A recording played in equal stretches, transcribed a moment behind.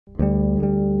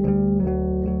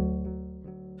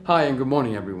Hi and good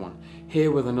morning everyone, here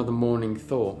with another morning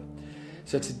thought.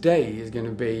 So today is going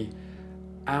to be,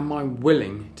 am I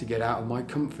willing to get out of my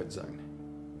comfort zone?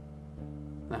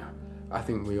 Now, I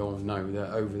think we all know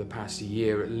that over the past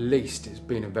year at least it's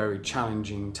been a very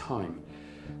challenging time.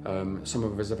 Some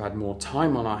of us have had more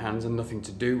time on our hands and nothing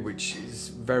to do, which is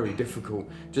very difficult,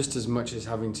 just as much as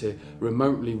having to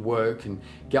remotely work and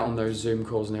get on those Zoom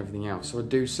calls and everything else. So I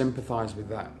do sympathise with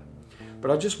that. But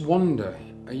I just wonder,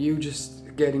 are you just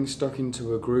getting stuck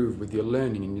into a groove with your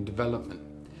learning and your development?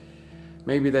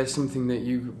 Maybe there's something that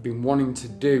you've been wanting to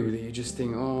do that you just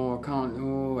think, oh, I can't,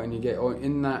 oh, and you get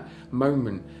in that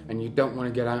moment and you don't want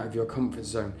to get out of your comfort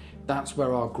zone. That's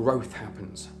where our growth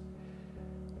happens.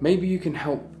 Maybe you can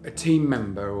help a team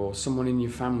member or someone in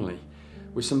your family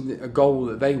with a goal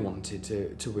that they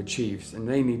wanted to achieve, and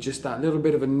they need just that little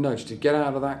bit of a nudge to get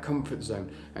out of that comfort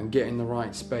zone and get in the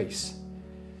right space.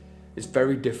 It's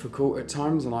very difficult at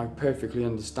times, and I perfectly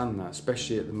understand that,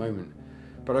 especially at the moment.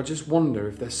 But I just wonder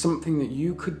if there's something that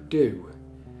you could do.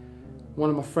 One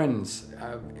of my friends,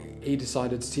 he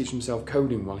decided to teach himself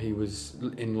coding while he was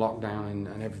in lockdown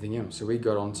and everything else. So he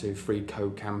got onto free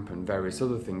code camp and various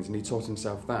other things, and he taught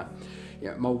himself that.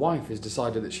 Yeah, my wife has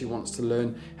decided that she wants to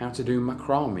learn how to do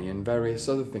macrame and various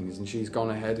other things, and she's gone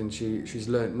ahead and she's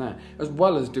learnt that, as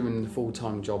well as doing the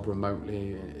full-time job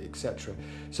remotely, etc.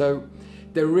 So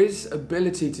there is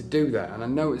ability to do that, and I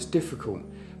know it's difficult,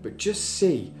 but just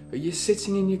see, are you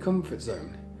sitting in your comfort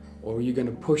zone, or are you going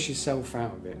to push yourself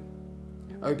out of it?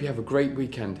 I hope you have a great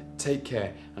weekend, take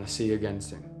care, and I'll see you again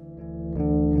soon.